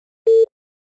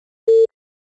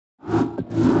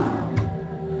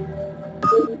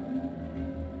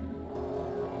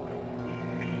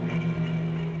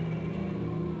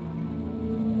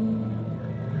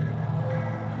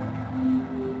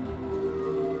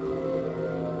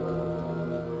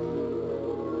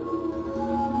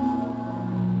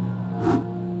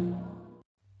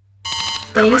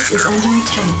Base is under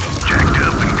attack. Jacked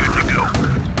up and good to go.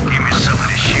 Give me something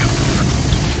to shoot.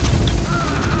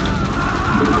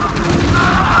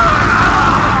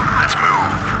 Let's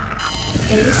move.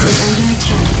 Base is under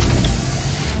attack.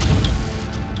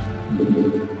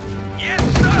 Yes,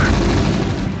 sir.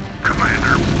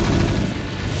 Commander.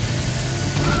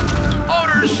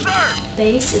 Orders, sir.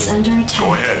 Base is under attack.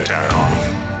 Go ahead, tack off.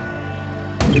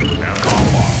 Now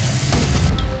call off.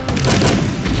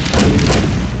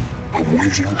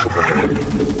 Awaiting command.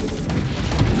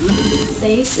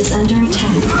 Base is under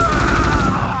attack.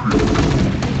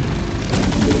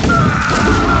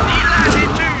 Delighted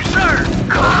to, sir.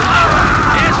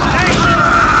 Destination.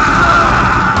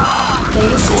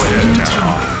 Base is under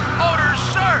attack. Orders,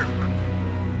 sir.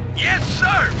 Yes,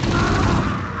 sir.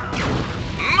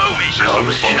 Movie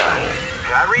system.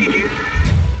 I read you.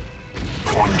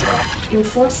 Contact. Your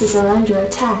forces are under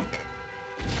attack.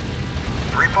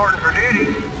 Reporting for duty.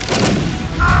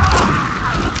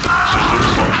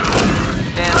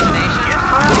 Destination. Yes,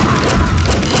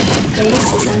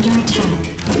 Base is under attack.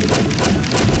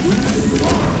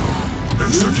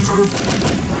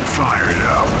 Fire it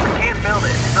up. Can't build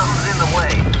it. Something's in the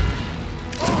way.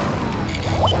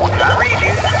 I read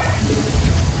you.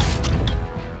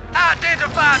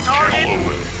 Identify target.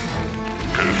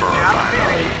 Confirm.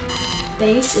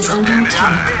 Base is under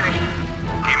attack.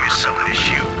 Give me something to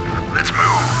shoot. Let's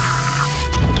move.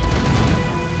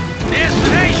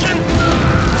 Destination.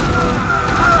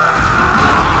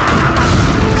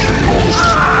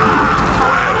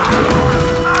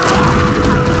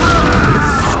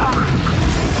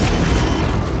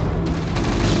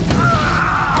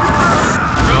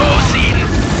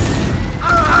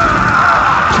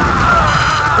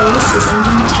 Base is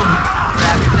under attack.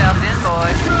 Wrap yourself in,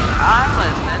 boys. I'm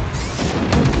listening.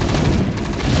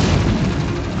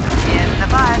 In the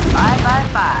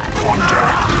 5x5.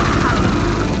 Contact.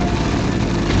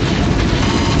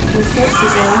 Your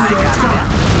forces are under attack.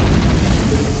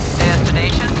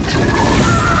 Destination.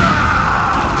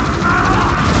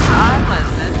 I'm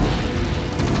listening.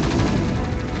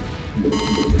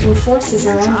 Your forces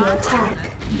are under attack.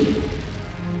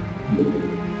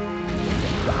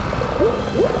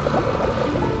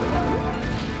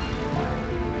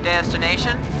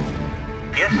 Destination.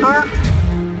 Yes, sir.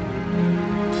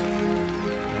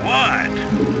 What?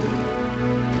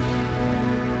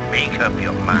 Make up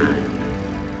your mind.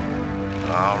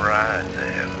 All right,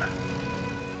 then.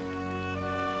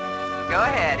 Go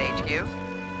ahead, HQ.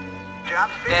 Job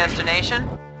Destination.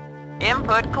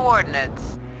 Input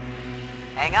coordinates.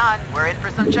 Hang on, we're in for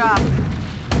some chop.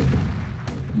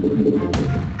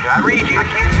 I read you. I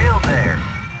can't build there.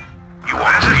 You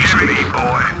want a piece of me,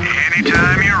 boy?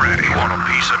 Anytime you're ready. You want a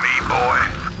piece of me, boy?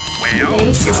 Well,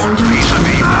 Base you is want a under piece of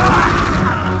me, boy?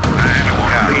 And you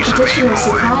want a piece of me, Additional boy?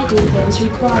 supply depots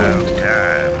required.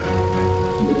 Time.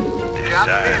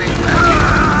 Decide.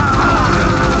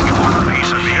 You want a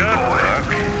piece of me, boy?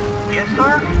 Yes,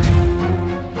 sir.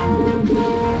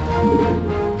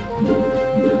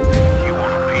 You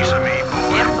want a piece of me,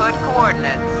 boy? Input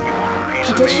coordinates. You want a piece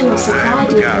of me, Additional boy? supply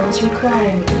depots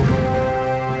required.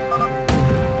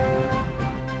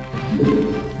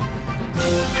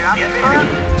 Yes, sir.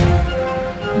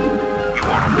 You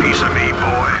want a piece of me,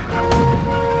 boy?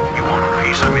 You want a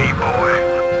piece of me, boy?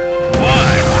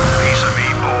 What? You want a piece of me,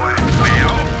 boy?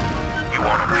 Well, you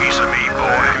want a piece of me,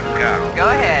 boy? Go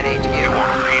ahead, HQ. You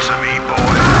want a piece of me,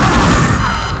 boy?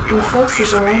 You Your want a forces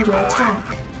piece of are me, under boy? attack.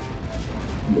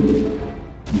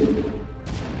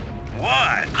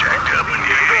 What? Jacked up and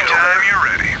anytime you're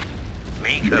ready.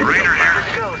 Make up. Raider here. Good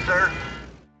to go, sir.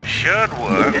 Should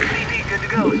work. SCP good to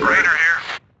go, sir. Raider here.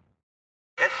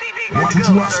 SCP good to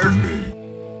go, sir.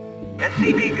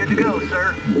 SCP good to go, sir.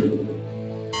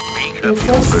 Make Your up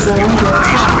forces are under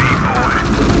piece of attack. me, boy.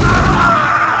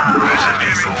 Piece of me,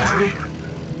 boy.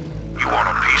 You want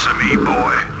a piece of me,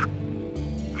 boy?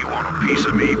 You want a piece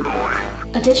of me, boy?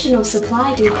 Additional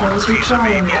supply depots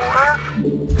required. Yes, sir.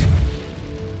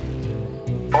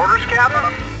 Orders,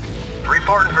 Captain.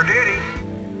 Reporting for duty.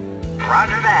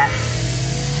 Roger that.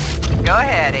 Go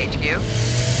ahead, HQ.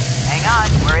 Hang on,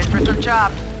 we're in for some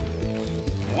chops.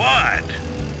 What?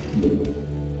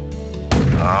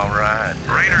 All right.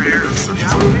 Raider here. Go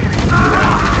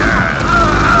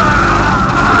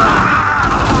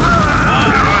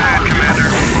ahead, Commander.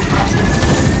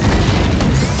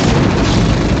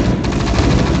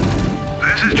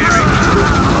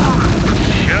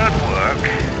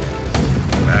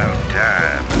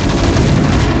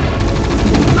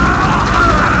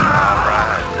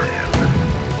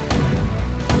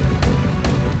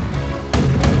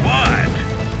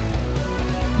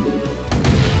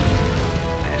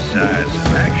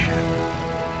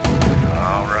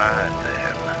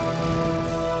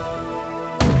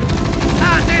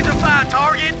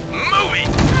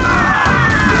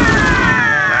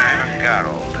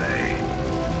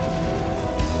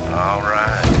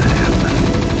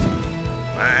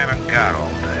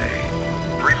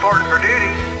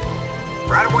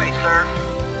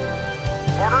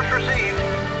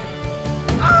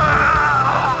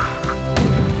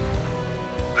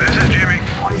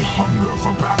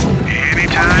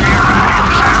 Anytime you're ready.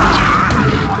 Sounds fun.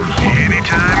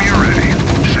 Anytime you're ready.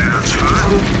 Sounds fun.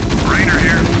 Raider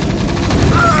here.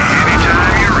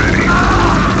 Anytime you're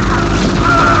ready.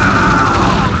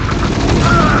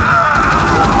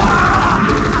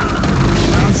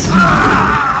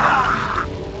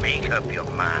 Make up your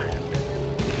mind.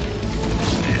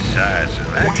 Decisive.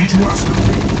 What did you ask of me?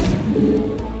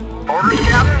 Orders,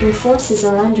 Captain? Your forces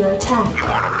are under attack. You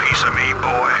want a piece of me,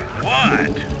 boy?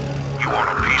 What? You want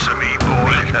a piece of me,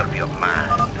 boy? Make up your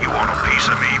mind. You want a piece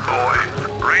of me, boy?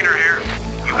 Raider here.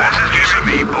 You want a piece of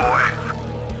me, boy?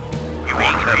 You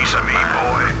want a piece of me,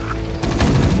 boy?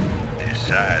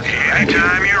 Decisive.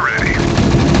 Anytime you're ready.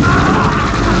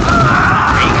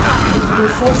 Your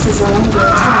forces are under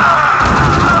attack.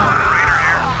 Raider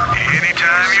here.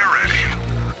 Anytime you're ready.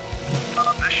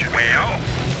 This should be all.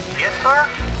 Yes, sir.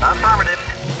 Affirmative.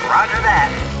 Roger that.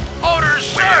 Orders,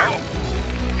 sir!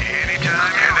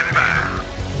 Anytime standing by.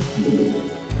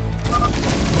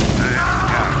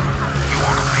 You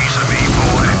want a piece of me,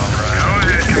 boy? Go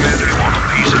ahead, Commander. You want a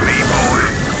piece of me, boy?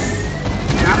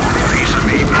 You want a piece of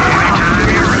me, boy? Anytime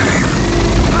you're ready.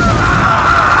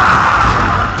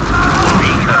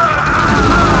 Speak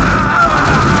up.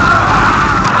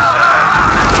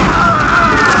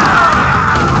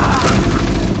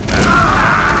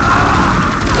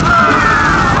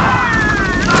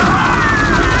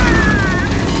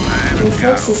 Your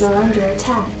forces are under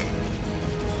attack.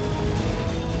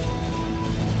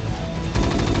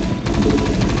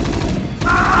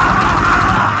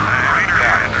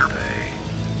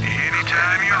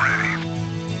 Anytime you're ready.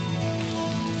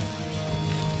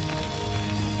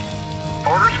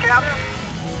 Orders, Captain?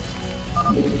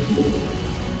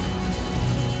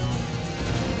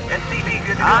 SCP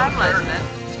good to go, I'm sir.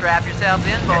 listening. Strap yourselves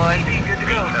in, boys. SCP good to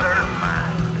go, sir.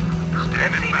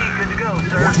 SCP good to go,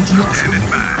 sir. What did you ask of Standing me?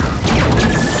 by.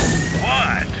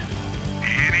 What?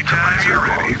 Anytime you're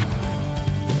ready.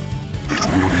 It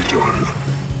will be done.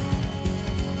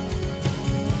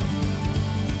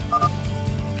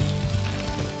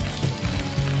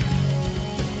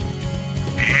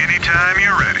 Anytime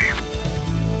you're ready.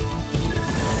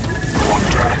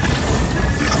 Contact.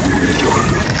 It will be done.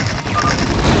 It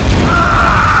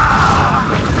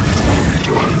will be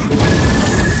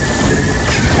done.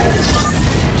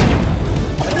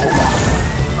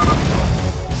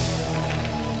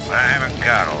 I haven't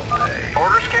got all day.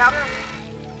 Orders, Captain?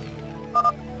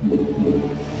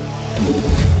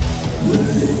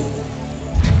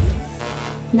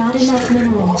 Not enough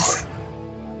minerals.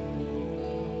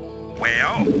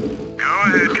 Well, go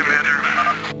ahead, Commander.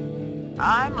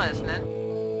 I'm listening.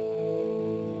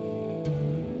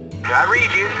 I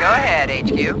read you. Go ahead,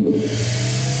 HQ.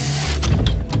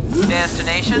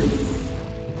 Destination?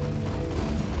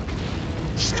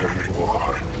 Standing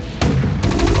by.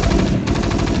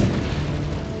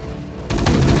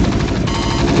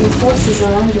 Your forces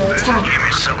are under Give attack.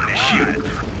 me some of this shit.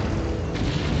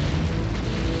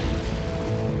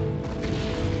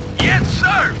 Yes,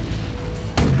 sir!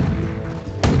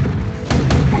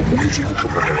 Awaiting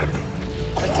command.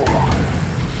 Comply.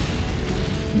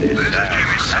 Give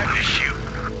me some of this shit.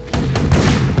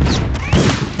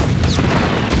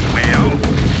 Well,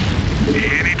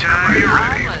 anytime you're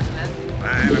ready. I'm listening.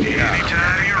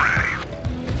 Anytime you're ready.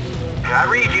 I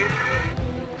read you.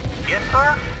 Yes, sir?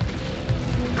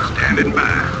 Standing by.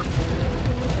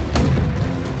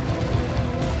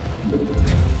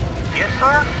 Yes,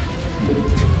 sir?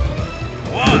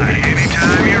 Why?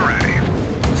 Anytime you're ready.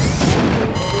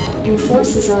 Your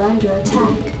forces are under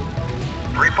attack.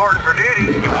 Reporting for duty.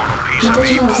 You want a piece of me,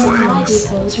 Additional supply boy?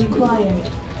 depots required.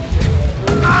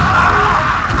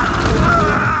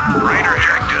 Raider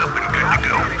jacked up and good to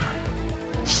go.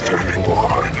 Standing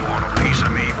by. You want a piece of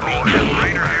me, boy?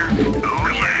 Raider here? Oh,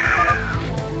 yeah.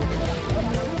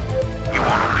 You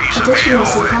want a piece of me, Additional boy?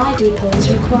 supply depots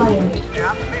required.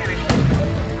 Job finished.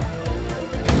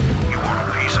 You want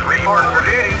a piece of me, Reporting for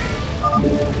boy?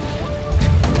 duty.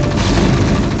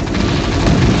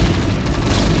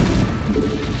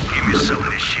 Give me some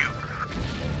of this shoot.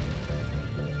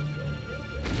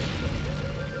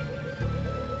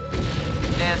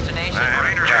 Destination?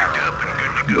 Raider jacked up and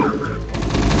good to go.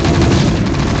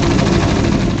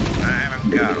 I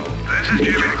haven't got all. This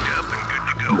is jacked up and good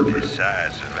to go.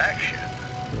 Decisive action.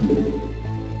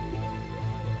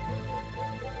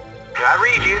 I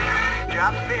read you.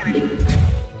 Job finished.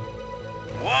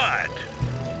 What?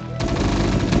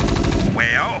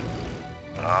 Well,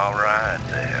 all right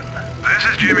then. This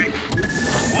is Jimmy.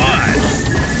 What?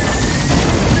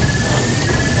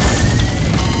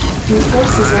 Your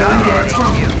forces are under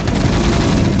attack.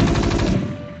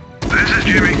 This is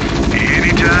Jimmy.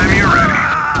 Anytime you're ready.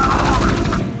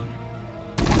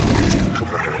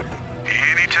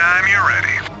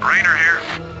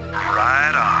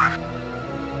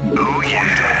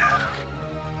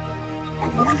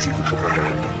 Awaiting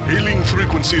command. Hailing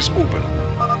frequencies open.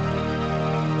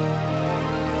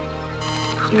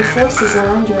 Your forces are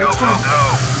under Go, go, attack.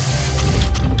 go!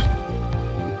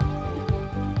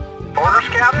 Orders,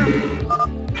 Captain?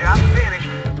 Job finished.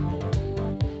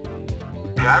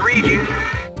 I read you.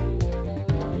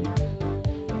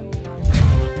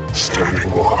 Standing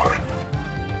by.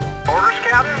 Orders,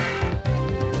 Captain?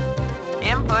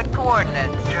 Input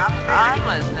coordinates. Job I'm finished.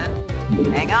 listening.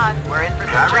 Hang on, we're in for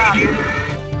some I read job. you.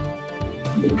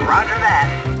 Roger that.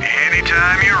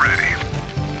 Anytime you're ready.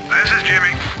 This is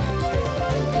Jimmy.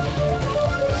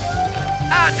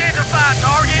 Identify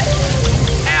target.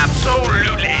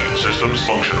 Absolutely. Systems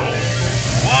functional.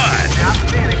 What? Job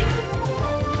finished.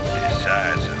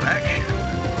 Decides of action.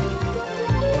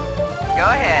 Go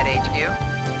ahead, HQ.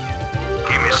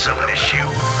 Give me some of this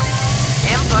shoe.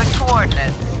 Input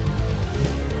coordinates.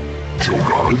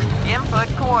 Shogun. Input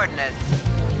coordinates.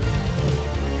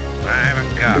 I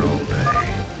haven't got all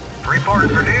day. Reporting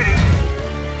for duty.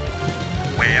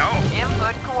 Well,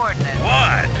 Input coordinates.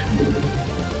 what?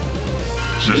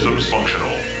 Systems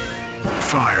functional.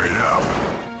 Fire it up.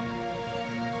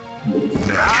 I'm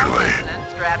Naturally. listening.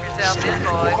 Strap yourself in, Standing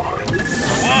boys. by.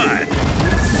 What?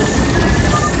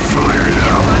 Fire it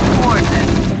up. Input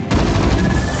coordinates.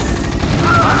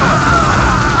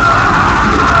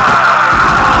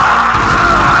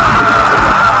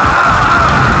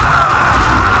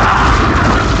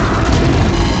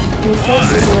 Your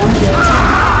forces are under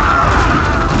attack.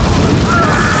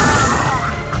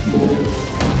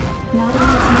 Not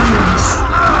enough minerals.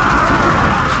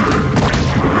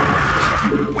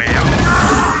 Well,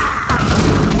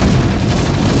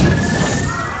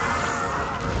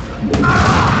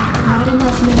 Not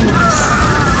enough minerals.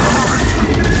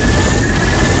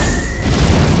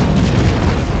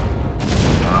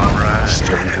 all right.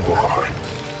 Standing by.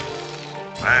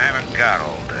 I haven't got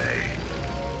all day.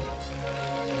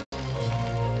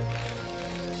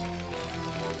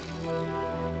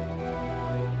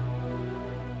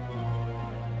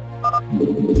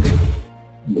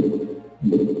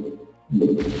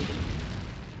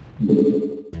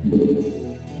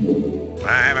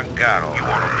 I haven't got all. You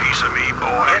want a piece of me,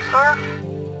 boy? Yes, sir.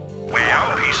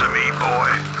 Well, a piece of me, boy.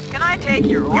 Can I take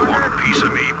your You want order? a piece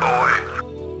of me, boy?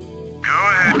 Go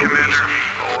ahead, Commander.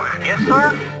 Boy. Yes,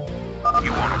 sir.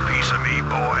 You want a piece of me,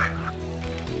 boy?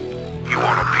 You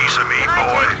want a piece of me, Can I boy?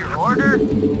 take your order?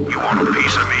 You want a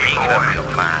piece of me, Make up boy? your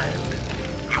mind.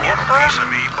 You want a piece of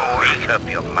me, boy? Make up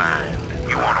your mind.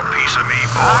 You want a piece of me,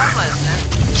 I'm boy? listening.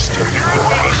 Standing Can I by.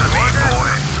 take Piece of me, your order?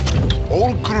 boy?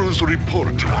 All crews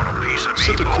report. You want a piece of me,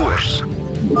 Set a boy? course.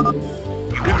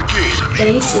 You want a piece of me,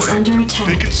 Base is boy? under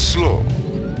Take attack. it slow.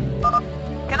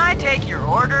 Can I take your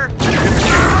order?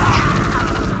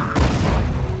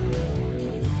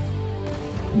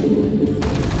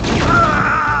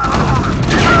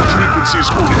 Frequencies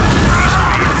open.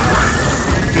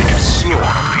 Take it slow.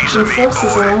 Piece Your of me,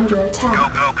 forces are boy? under Go,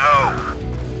 attack. go, go.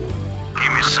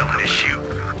 Give me some of this shoot.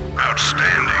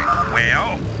 Outstanding.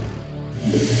 Well,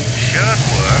 should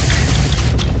work.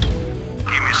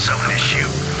 Give me some of this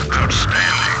shoot.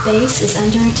 Outstanding. Base is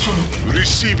under attack.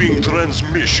 Receiving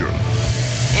transmission.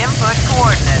 Input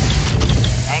coordinates.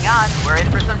 Hang on, we're in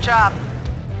for some chop.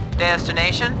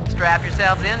 Destination, strap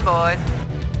yourselves in, boys.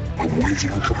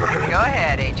 Awaiting command. Go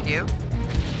ahead, HQ.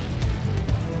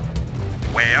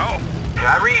 Well,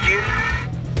 I read you.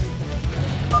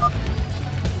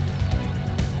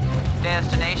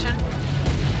 Destination?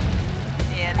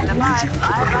 In the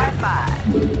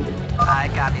 555. I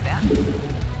copy that.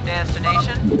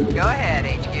 Destination? Go ahead,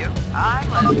 HQ. I'm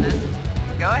listening.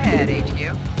 Go ahead,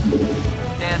 HQ.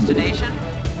 Destination?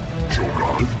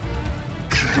 Shogun.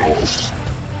 Kios.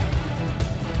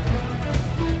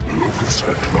 Locus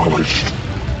acknowledged.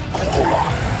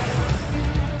 Collide.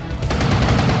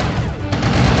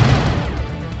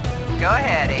 Go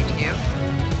ahead, HQ.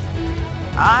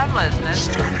 I'm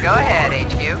listening. Go ahead,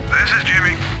 HQ. This is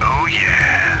Jimmy. Oh,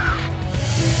 yeah.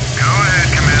 Go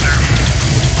ahead, Commander.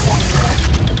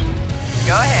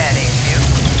 Go ahead, HQ.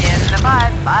 In the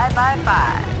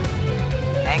 555.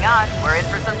 Hang on, we're in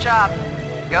for some chop.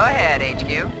 Go ahead,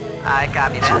 HQ. I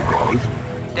copy that. Shogun.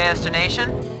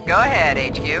 Destination? Go ahead,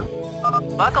 HQ.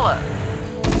 Buckle up.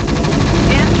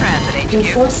 In transit, Your HQ.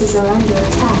 forces are under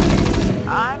attack.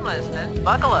 I'm listening.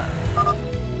 Buckle up.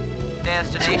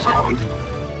 Destination? Shogun.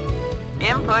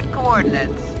 Input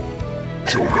coordinates.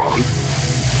 Shogun.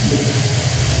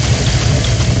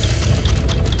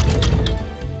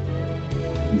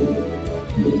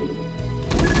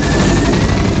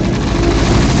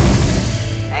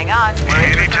 Hang on, we're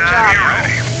in for some Anytime you're chop.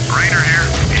 ready. Raider here.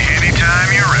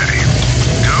 Anytime you're ready.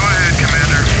 Go ahead,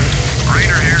 Commander.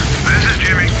 Raider here. This is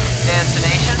Jimmy.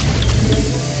 Destination?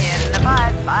 In the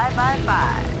 5 by 5.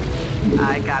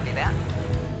 I copy that.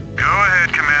 Go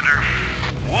ahead, Commander.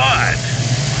 What?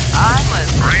 I'm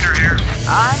listening. Raider here.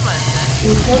 I'm listening.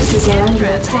 Your forces are under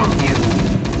Interest, attack. HQ.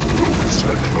 Locus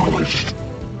acknowledged.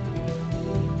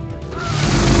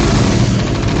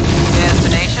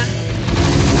 Destination?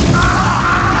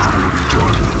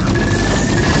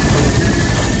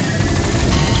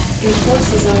 Your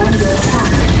forces are under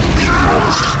attack.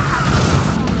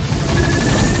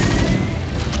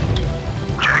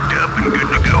 Jacked up and good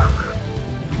to go.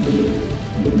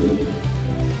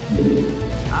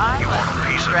 I'm You want a listening.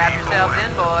 piece of Strap me, yourselves boy?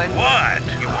 in, boys. What?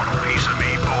 You want a piece of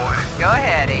me, boy? Go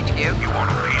ahead, HQ. You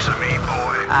want a piece of me,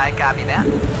 boy? I copy that.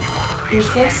 You want a Your piece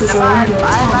of me? forces are under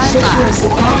attack. Additional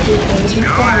supply depots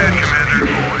Go ahead, required. Commander,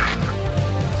 boy.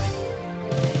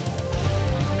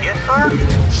 Yes, sir?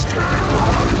 Standing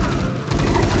by.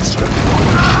 Locus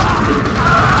acknowledged.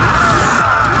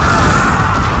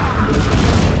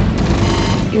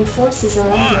 Your forces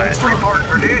are under What? attack. Report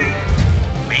for duty.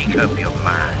 Make up your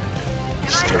mind.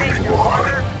 Standing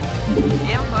by.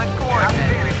 Input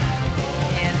coordinates.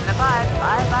 In the 5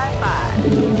 by 5.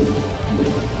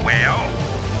 Well,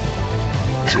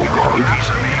 Joe You want a Guide. piece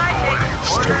of me, boy?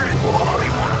 Standing by.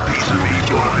 You want a piece of me,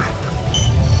 boy?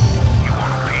 You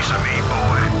want a piece of me,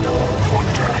 boy?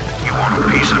 Contact. You want a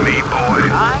piece of me, boy?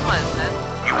 I'm listening.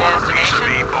 You want a piece of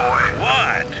me, Destination? boy?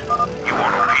 what? You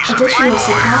want a piece of me, Additional boy?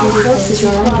 supply depots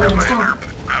are under Commander, attack.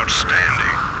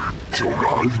 outstanding. Joe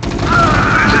Guide.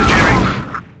 This is Jimmy.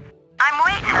 I'm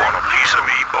waiting. You want a piece of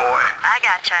me, boy? I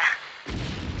gotcha.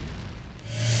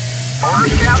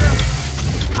 Orders, Captain.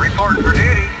 Report for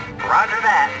duty. Roger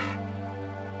that.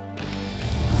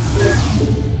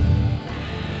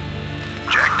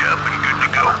 Jacked up and good to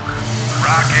go.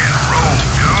 Rock and roll.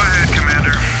 Go ahead,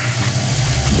 Commander.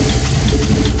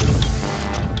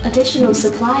 Additional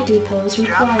supply depots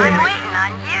required. waiting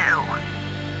on you.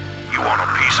 You want a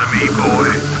piece of me, boy?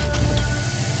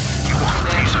 You want a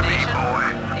piece of me, boy?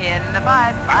 In the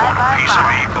 5 You want a piece of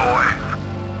me, 5. boy?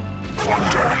 You want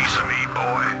a piece of me,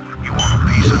 boy? You want a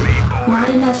piece of me, boy? Not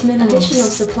enough minerals. Additional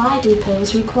supply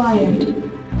depots required.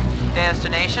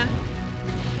 Destination?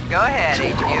 Go ahead, Joe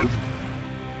HQ. Guide.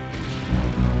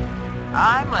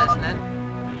 I'm listening.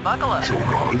 Buckle up. Joe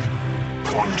Guide.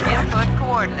 Contact. Input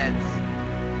coordinates.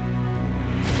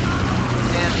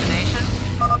 Destination?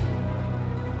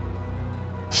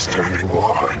 Standing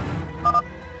by.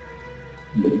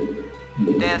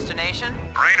 Destination?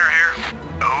 Rainer here.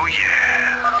 Oh,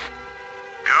 yeah.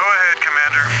 Go ahead,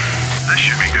 Commander. This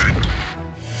should be good.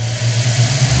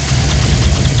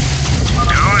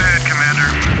 Go ahead,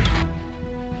 Commander.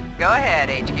 Go ahead,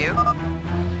 HQ.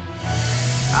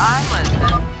 I'm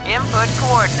listening. Input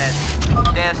coordinates.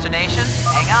 Destination?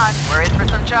 Hang on, we're in for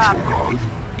some chop. Joe Guide.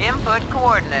 Input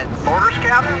coordinates. Orders,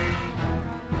 Captain.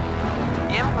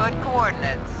 Input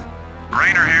coordinates.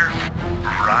 Rainer here.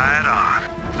 Right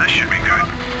on. This should be good.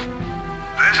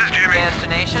 This is Jimmy.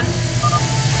 Destination?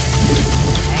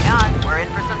 Hang on, we're in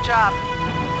for some chop.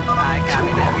 I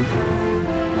copy that.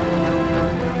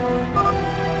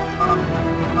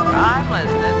 I'm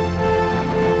listening.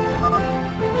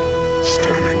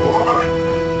 Standing by.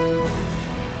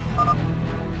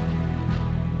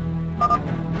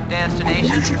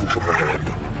 Destination? Awaiting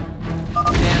command.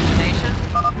 Destination?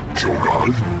 Joe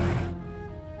Guide.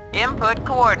 Input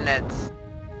coordinates.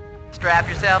 Strap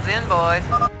yourselves in, boys.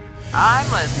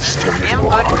 I'm listening.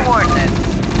 Input coordinates.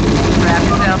 Strap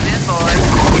yourselves in, boys.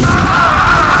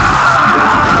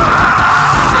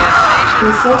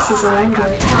 Your Destination? forces are under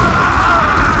attack.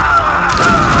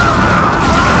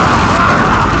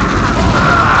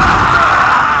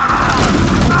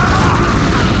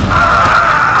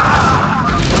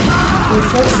 Your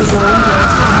forces are under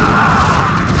attack.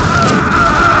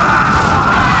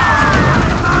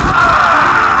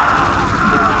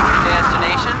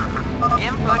 Destination?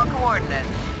 Input coordinates.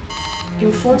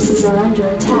 Your forces are under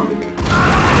attack.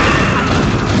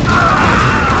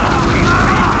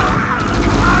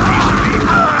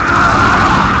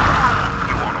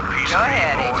 You want a piece Go of me,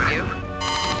 ahead, boy? HQ.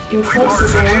 Your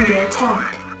forces are under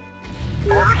attack.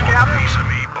 Orders, Captain. Piece of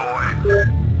me, boy.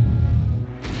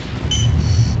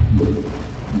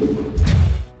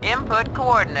 Input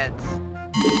coordinates.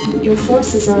 Your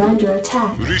forces are under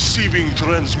attack. Receiving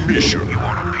transmission. You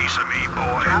want a piece of me,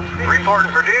 boy?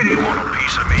 Reporting for duty. You want a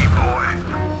piece of me, boy?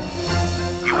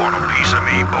 You want a piece of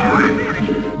me, boy?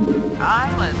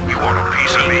 I'm listening. You want a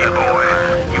piece of me, boy?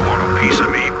 You want a piece of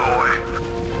me, boy?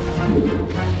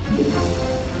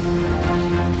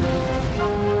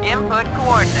 Input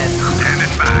coordinates.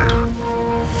 Standing by.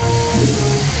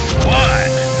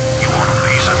 What? You want a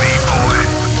piece of me, boy?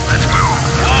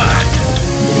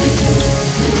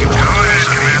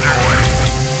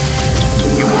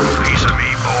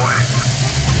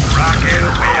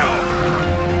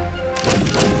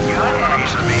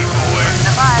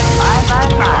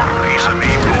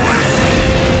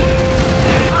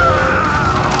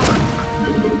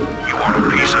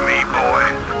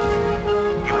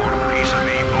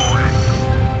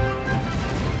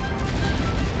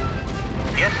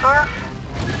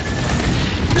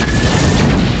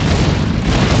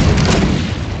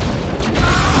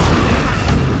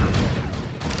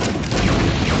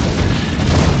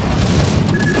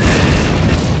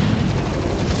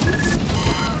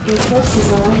 Your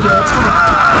forces are under attack.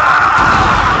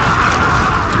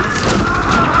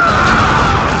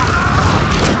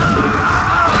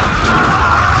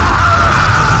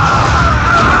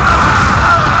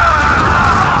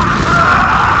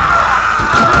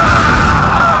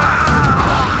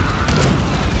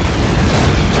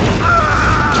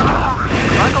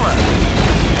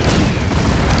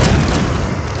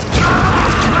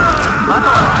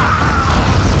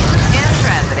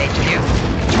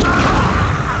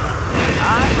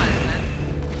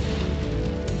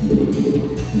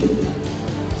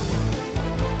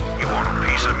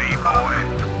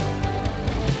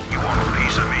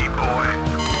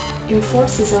 Your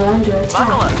forces are under attack.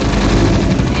 Buckle up.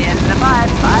 In the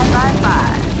 5, 5, 5,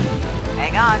 5.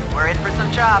 Hang on, we're in for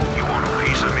some chop. You want a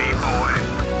piece of me, boy?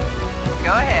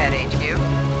 Go ahead, HQ.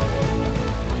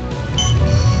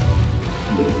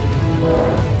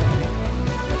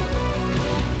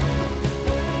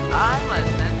 I'm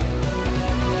listening.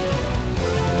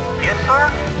 Yes,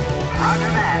 sir?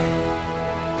 Roger that.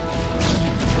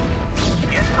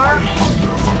 Yes, sir?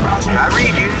 I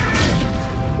read you.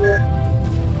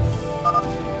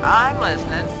 I'm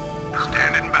listening.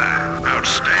 Standing by.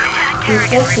 Outstanding. Your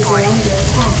forces are under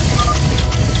attack.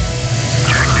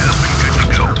 Checked up and good to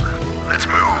go. Let's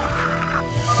move.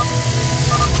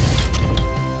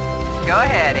 Go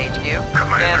ahead, HQ.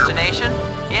 Commander. Destination,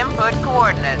 input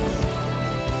coordinates.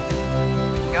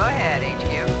 Go ahead,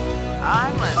 HQ.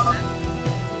 I'm listening.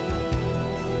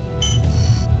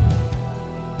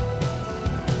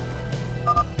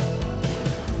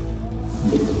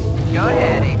 Go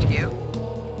ahead, HQ.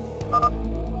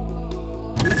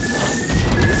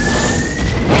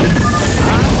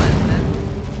 I'm listening.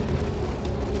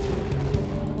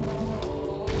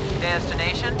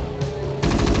 Destination?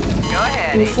 Go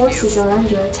ahead, Your HQ. forces are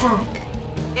under attack.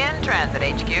 In transit,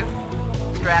 HQ.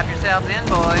 Strap yourselves in,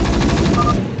 boys.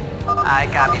 I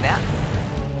copy that.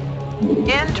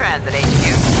 In transit,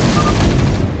 HQ.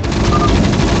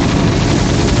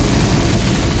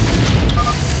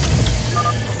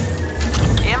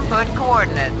 Input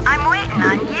coordinates. I'm waiting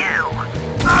on you.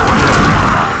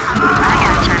 I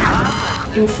gotcha.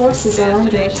 Your forces are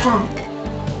under attack.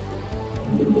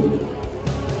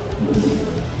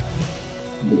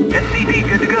 SCP,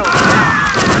 good to go.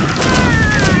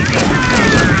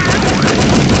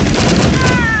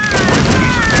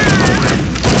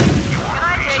 Can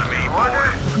I take your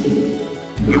order?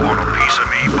 You want a piece of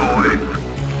me, boy?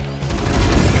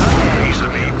 Go ahead. Piece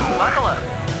of me, boy? Buckle up.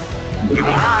 You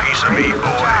want a piece of me,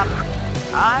 boy?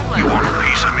 I'm You want a listening.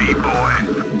 piece of me, boy?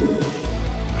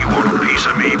 You want a piece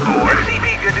of me, boy?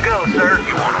 SCP, good to go, sir.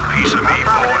 You want a piece of me,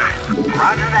 boy?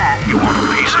 Roger that. You want a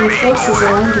piece of Your me, forces boy?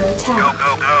 are under Go, attack.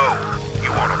 go, go.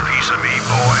 You want a piece of me,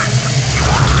 boy? You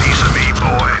want a piece of me,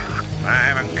 boy? I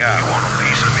haven't got You want a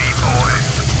piece of me, boy?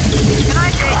 Can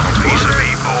I take A your piece of order?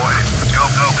 me, boy? Go,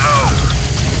 go, go.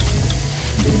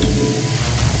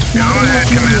 Go Not ahead,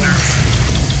 enough Commander. minerals.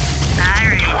 I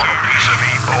read You want a you. piece of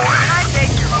me, boy? Can I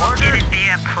take your order? It'd be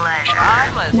a pleasure.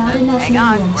 I'm Not listening. enough Hang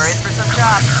on, minerals. we're in for some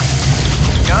chop.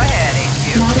 Go ahead, HQ.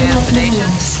 Not enough Destination.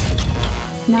 minerals.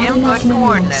 Not Input enough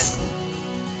coordinates. minerals.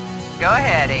 Go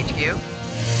ahead, HQ.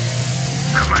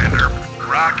 Commander,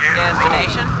 rock and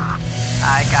Destination.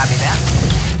 I copy that.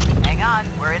 Hang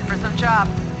on, we're in for some chop.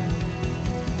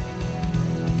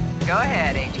 Go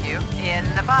ahead, HQ.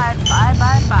 In the 5, 5,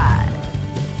 5, 5.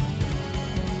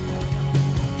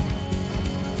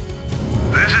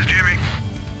 This is Jimmy.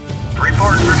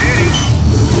 Report for duty.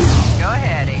 Go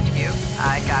ahead, HQ.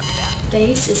 I copy that.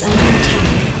 Base is under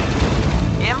attack.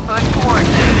 Input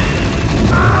coordinates.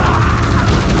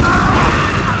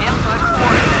 Input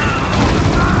coordinates.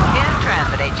 In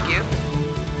transit, HQ.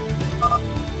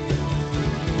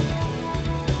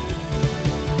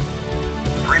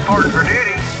 Report for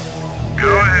duty.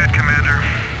 Go ahead, Commander.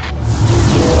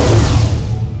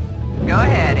 Go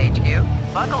ahead, HQ.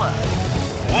 Buckle up.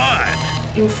 What?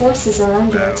 Your forces are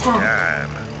under attack.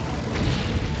 Time.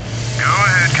 Go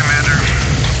ahead, Commander.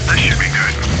 This should be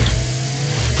good.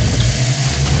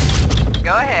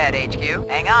 Go ahead, HQ.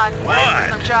 Hang on, we're in What? for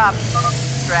some chop.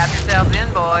 Strap yourselves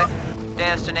in, boys.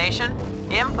 Destination,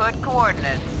 input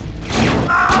coordinates.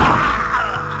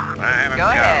 I haven't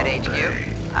Go got ahead, all HQ. day.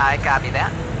 I copy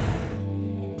that.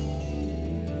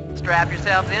 Strap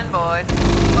yourselves in, boys.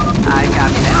 I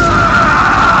copy that.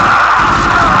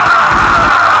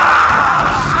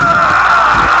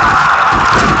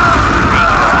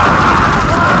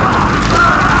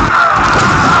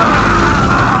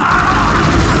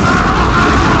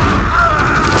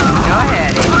 Go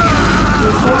ahead, HQ.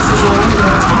 Your forces are under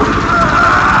attack.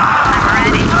 I'm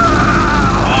ready.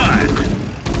 What?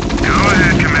 Go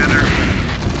ahead, Commander.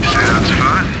 Sounds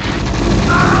fun.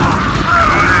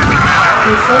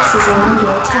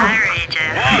 attack. Sorry,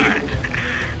 Jeff. What?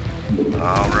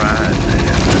 All right,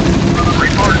 then.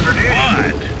 Report for duty.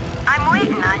 What? I'm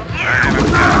waiting on I you.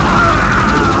 haven't got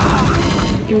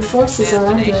Your forces are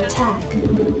under attack.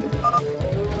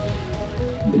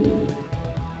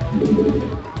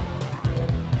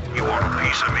 You want a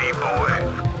piece of me, boy?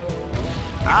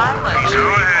 I'm Go listening.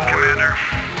 ahead, Commander.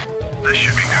 This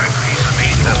should be good. Piece of me,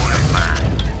 boy.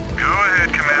 Go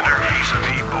ahead, Commander. Piece of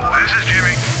me, boy. This is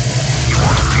Jimmy. You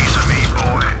want a piece of me,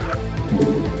 boy?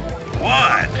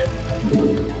 what?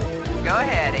 Go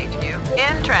ahead, HQ.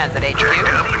 In transit, HQ. Checked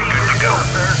up and good to go.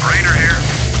 Raider here.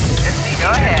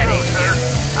 Go ahead, HQ.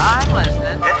 I'm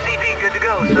listening. SCP good to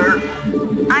go, sir.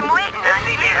 I'm waiting on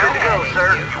SCP you. good to go,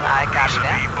 sir. I copy Piece of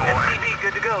me, that. boy. SCP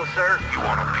good to go, sir. You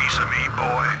want a piece of me,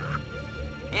 boy?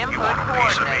 You Input want a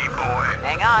piece of me, coordinates. boy?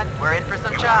 Hang on, we're in for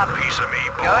some You chop. want a piece of me,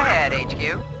 boy? Go ahead,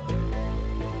 HQ.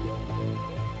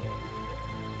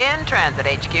 In transit,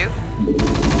 HQ.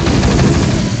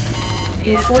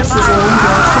 Your forces are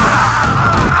under attack.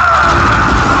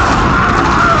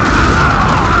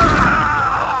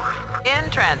 In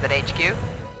transit, HQ.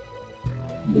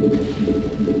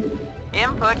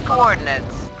 Input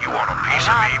coordinates. You want a piece Hang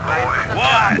of me, on, we're in for boy? some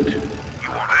What? chop.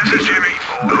 You want this is Jimmy.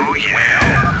 Oh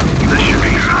yeah. This should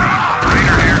be good.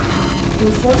 Raider here.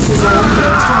 Your forces are under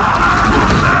attack.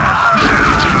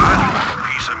 Sounds good.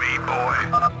 Piece of me, boy.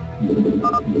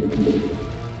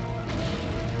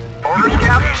 Orders,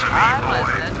 Captain. Piece of me, I'm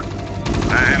boy. listening.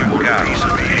 I haven't got Piece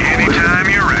of me. Anytime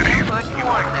you're ready. Input You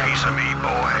want a coordinates. piece of me,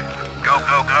 boy? Go,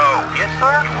 go, go. Yes,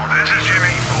 sir. This is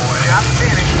Jimmy, boy. Job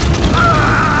finished.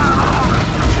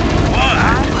 what?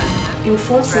 I'm listening. Your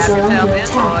forces Strap are yourself under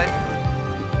in, attack. boys.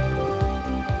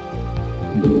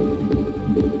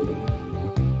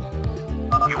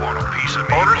 You want a piece of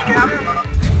me, Orders, Captain.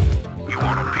 You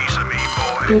want a piece of me,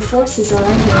 boy? Your forces are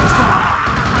under attack.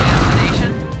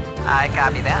 Destination. I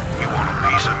copy that. You want a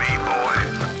piece of me, boy?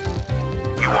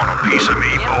 You want a piece of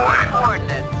me, boy? Input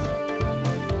coordinates.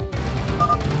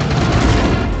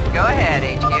 Go ahead,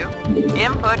 HQ.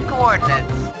 Input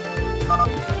coordinates.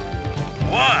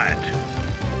 What?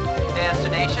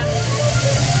 Destination.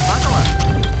 Buckle up.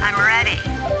 I'm ready.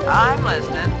 I'm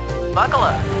listening. Buckle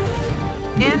up.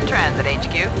 In transit,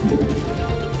 HQ.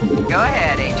 Go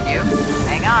ahead, HQ.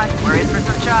 Hang on, we're in for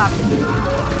some chop.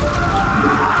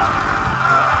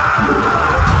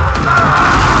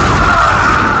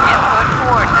 Input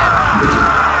coordinates.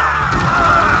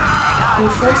 Hang Your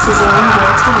on. forces are under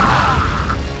attack.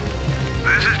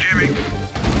 This is Jimmy.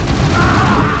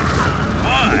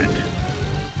 What?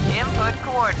 Input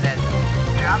coordinates.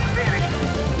 Job finished.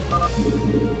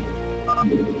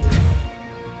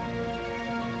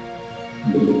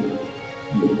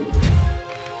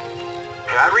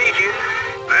 I read you.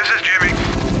 This is Jimmy.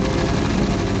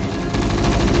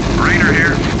 Raider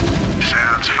here.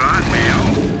 Sounds fun,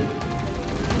 Neil.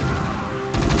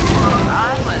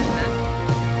 I'm listening.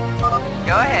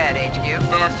 Go ahead, HQ.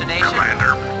 Destination.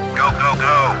 Commander, go, go,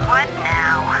 go. What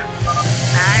now?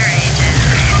 Sorry, Jeff.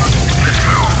 Let's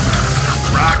move.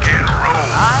 Rock and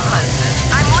roll. I'm listening.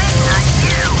 I'm waiting on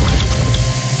you.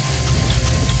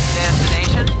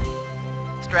 Destination.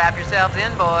 Strap yourselves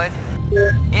in, boys.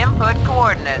 Input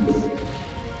coordinates.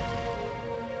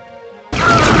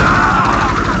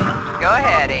 Go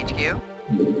ahead, HQ.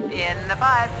 In the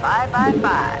 5.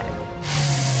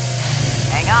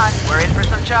 Hang on, we're in for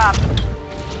some chop.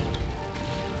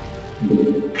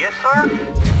 Yes, sir.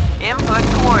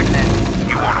 Input coordinates.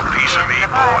 You want a piece of me, In the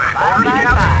boy?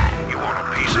 5. You want a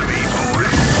piece of me, boy?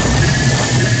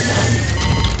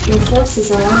 Your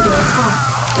forces are under attack.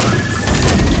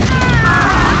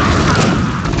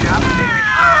 Job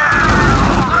finished.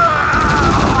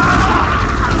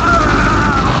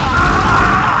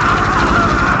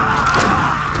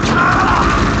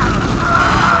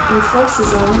 Your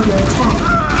forces are under attack.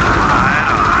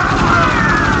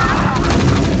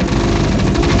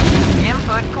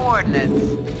 Input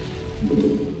coordinates.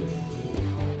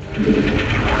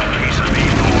 You want a piece of me,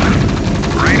 boy?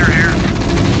 Raider here.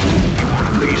 You want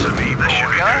a piece of me, boy? This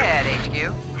should be Go good. ahead, HQ.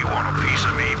 You want a piece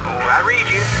of me, boy? I read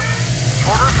you.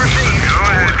 Orders received. Go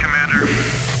ahead, Commander.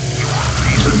 You want a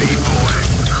piece of me, boy?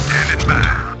 Standing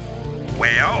by.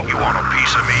 Well? You want a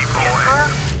piece of me, boy? Yes,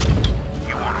 sir.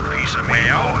 You want a piece of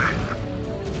me, boy?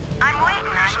 I'm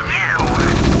waiting Piece of on me, you. boy?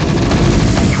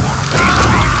 You want a piece of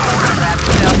me, boy? Strap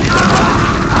yourself in, boys.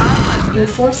 I'm listening. Your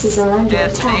forces are under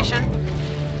attack. Destination.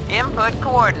 Input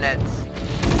coordinates.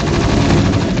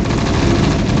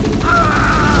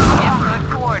 Input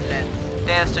coordinates.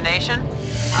 Destination.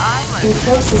 I'm Your listening.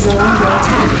 forces are under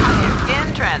attack.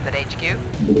 In transit, HQ.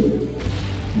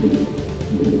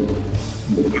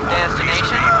 You want a piece of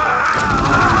Destination. me, boy?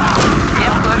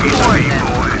 Input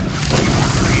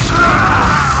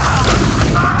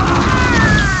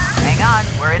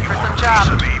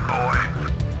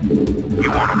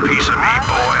want a piece of me,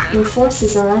 boy? Your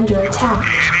forces are under attack.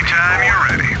 Anytime you're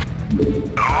ready.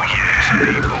 Oh yeah,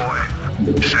 hey boy.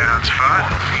 Sounds fun.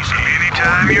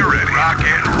 Anytime you're ready. Rock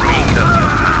and roll.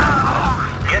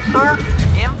 Yes, sir.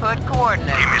 Input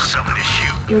coordinates. Give me something to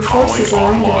shoot. Your forces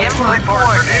are under Input attack.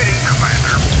 coordinates.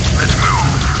 Commander, let's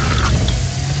move.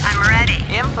 I'm ready.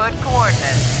 Input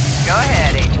coordinates. Go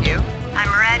ahead, HQ.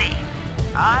 I'm ready.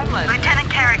 I'm listening. Lieutenant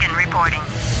Kerrigan reporting.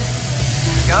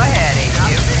 Go ahead,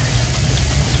 HQ.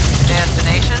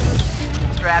 Destination?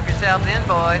 Strap yourselves in,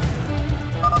 boys.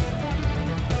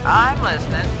 I'm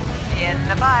listening. In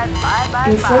the 5.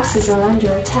 Your forces are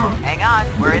under attack. Hang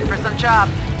on, we're in for some chop.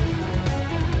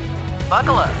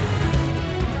 Buckle up.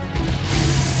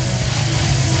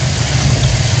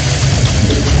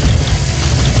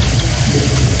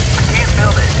 Can't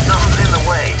build it. Something's in the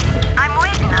way. I'm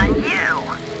waiting on you.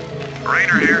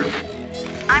 Raider here.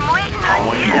 I'm waiting on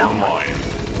you. Online.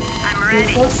 I'm Your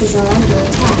ready. forces are under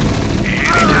attack.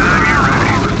 Anytime you're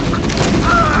ready.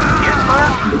 Yes,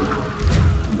 sir.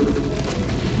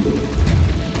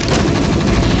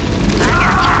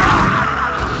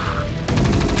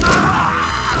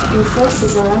 Your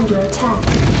forces are under attack.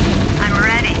 I'm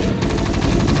ready.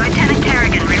 Lieutenant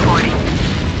Kerrigan reporting.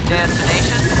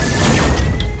 Destination?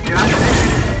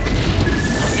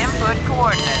 Input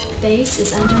coordinates. Base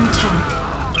is under attack.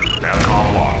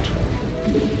 Navcom locked.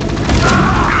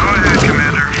 Go ahead,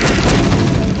 Commander.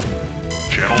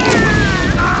 Channel open.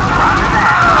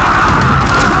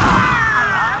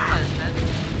 I'm listening.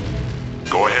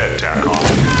 Go ahead,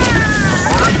 TACOM.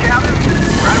 Orders, Captain.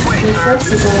 Right away, Your sir.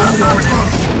 forces are under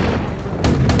attack.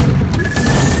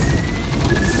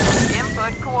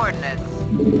 Input coordinates.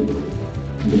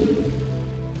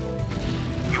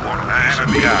 You want a piece of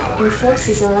me, boy? Your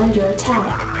forces are under attack.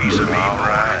 Want a piece of me,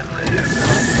 right there.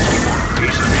 You want a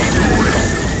piece of me, boy?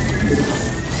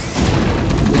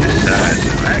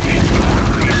 Decisive action. You want a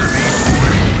piece of me,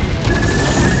 boy?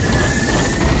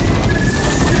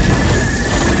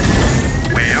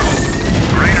 Well,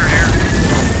 Raider here.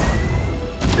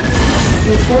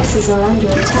 Your forces are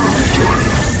under attack.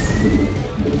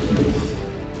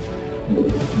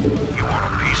 You want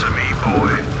a piece of me,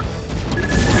 boy?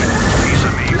 You want a piece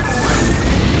of me, boy?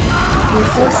 Your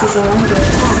forces are under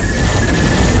attack.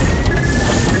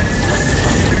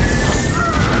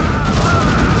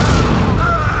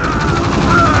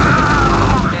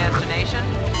 Destination?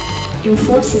 Your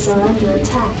forces are under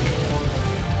attack.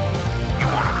 You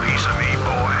want a piece of me,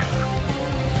 boy?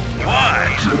 You want a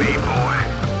piece of me, boy?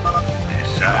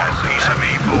 Decisive piece of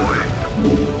me, boy?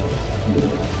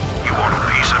 You want a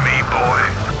piece of me, boy?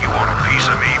 You want a piece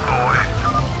of me, boy?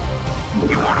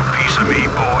 You want a piece of me,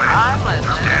 boy? I'm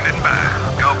listening. Standing by.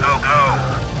 Go, go, go.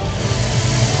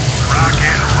 Rock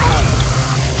and roll.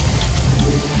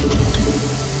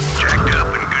 Jacked up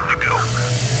and good to go.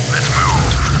 Let's move.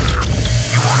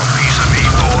 You want a piece of me,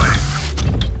 boy?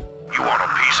 You want a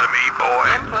piece of me, boy?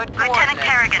 Input Lieutenant coordinates.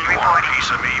 Kerrigan You want a reporting.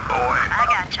 piece of me, boy? I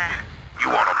gotcha. You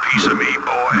want a piece of me,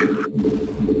 boy?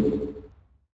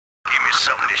 Give me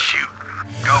something to shoot.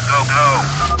 Go, go, go.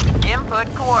 Input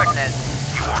coordinates.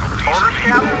 You want a piece of me,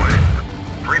 boy?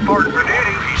 Reporting for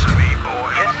duty. Piece of me,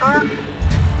 boy. Yes, sir.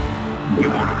 You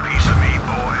want a piece of me,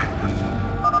 boy?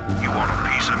 You want a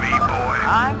piece of me, boy?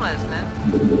 I'm listening.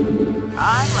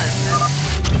 I'm listening.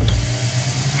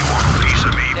 You want a piece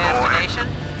of me, boy? Destination?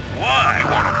 What? You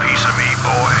want a piece of me,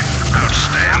 boy?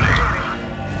 Outstanding.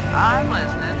 I'm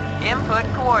listening. Input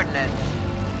coordinates.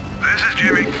 This is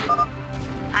Jimmy.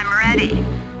 I'm ready.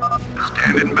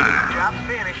 Standing by. Job's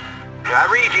finished. I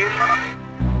read you.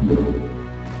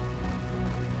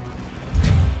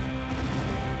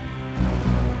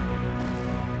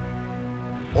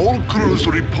 All crews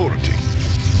reporting.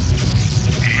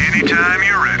 Anytime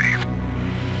you're ready.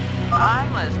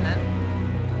 I'm listening.